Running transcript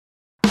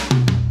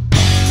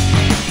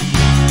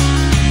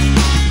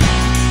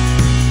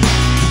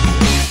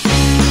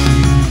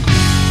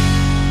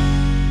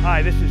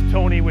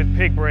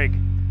Pig Brig,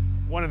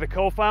 one of the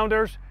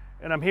co-founders,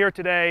 and I'm here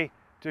today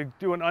to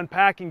do an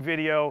unpacking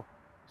video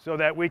so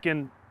that we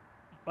can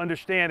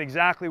understand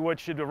exactly what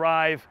should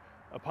arrive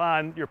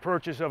upon your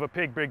purchase of a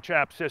Pig Brig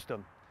Trap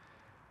System.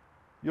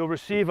 You'll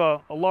receive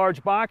a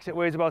large box that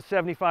weighs about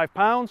 75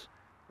 pounds.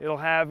 It'll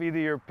have either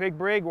your Pig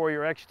Brig or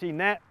your XT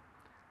net,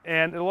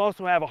 and it'll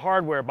also have a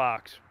hardware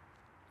box.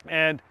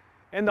 And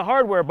in the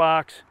hardware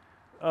box,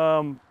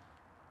 there'll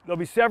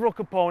be several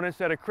components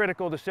that are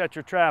critical to set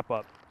your trap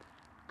up.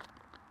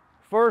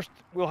 First,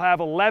 we'll have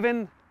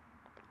 11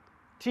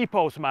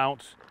 T-post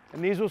mounts,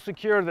 and these will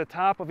secure the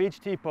top of each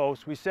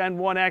T-post. We send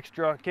one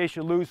extra in case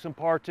you lose some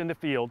parts in the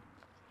field.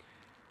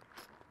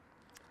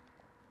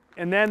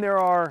 And then there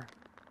are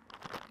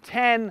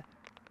 10,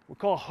 we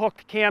call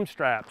hooked cam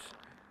straps.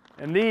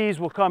 And these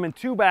will come in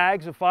 2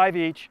 bags of 5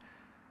 each,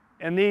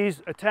 and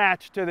these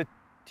attach to the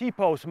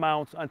T-post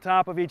mounts on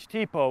top of each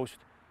T-post.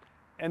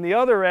 And the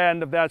other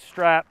end of that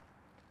strap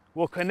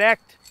will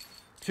connect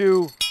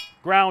to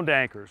ground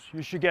anchors.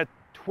 You should get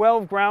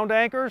 12 ground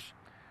anchors,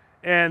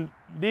 and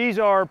these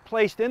are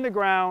placed in the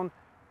ground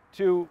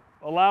to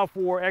allow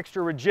for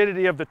extra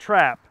rigidity of the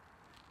trap.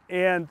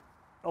 And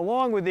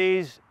along with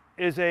these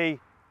is a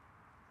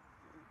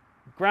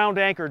ground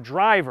anchor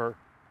driver,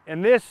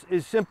 and this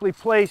is simply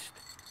placed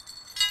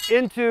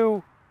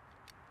into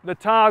the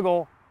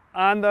toggle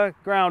on the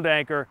ground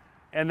anchor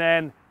and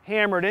then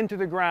hammered into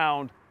the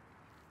ground.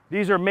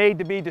 These are made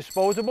to be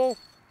disposable,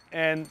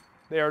 and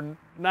they are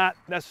not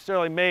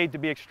necessarily made to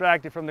be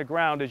extracted from the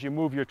ground as you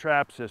move your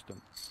trap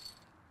system.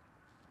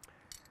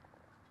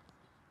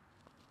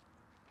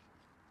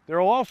 There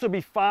will also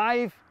be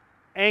 5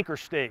 anchor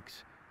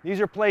stakes.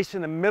 These are placed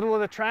in the middle of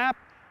the trap,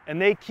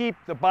 and they keep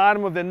the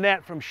bottom of the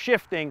net from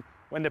shifting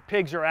when the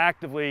pigs are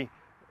actively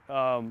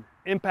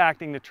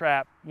impacting the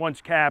trap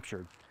once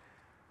captured.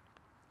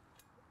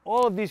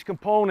 All of these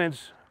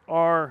components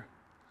are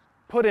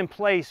put in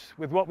place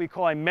with what we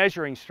call a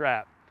measuring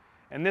strap.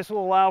 And this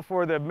will allow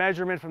for the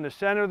measurement from the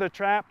center of the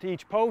trap to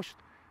each post,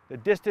 the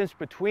distance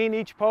between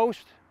each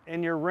post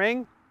in your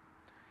ring.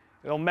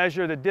 It'll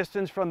measure the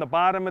distance from the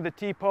bottom of the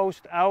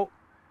T-post out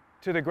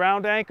to the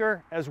ground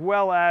anchor, as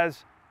well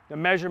as the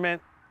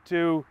measurement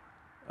to,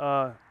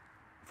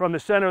 from the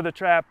center of the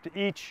trap to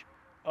each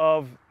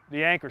of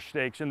the anchor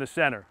stakes in the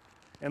center.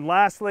 And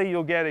lastly,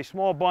 you'll get a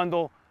small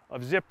bundle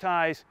of zip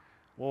ties.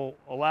 Will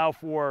allow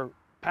for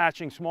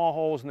patching small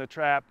holes in the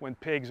trap when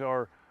pigs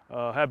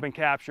have been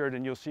captured,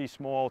 and you'll see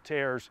small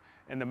tears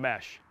in the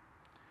mesh.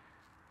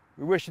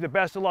 We wish you the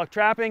best of luck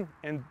trapping,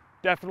 and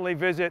definitely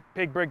visit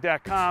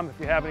pigbrig.com if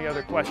you have any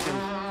other questions.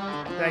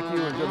 Thank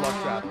you and good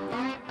luck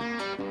trapping.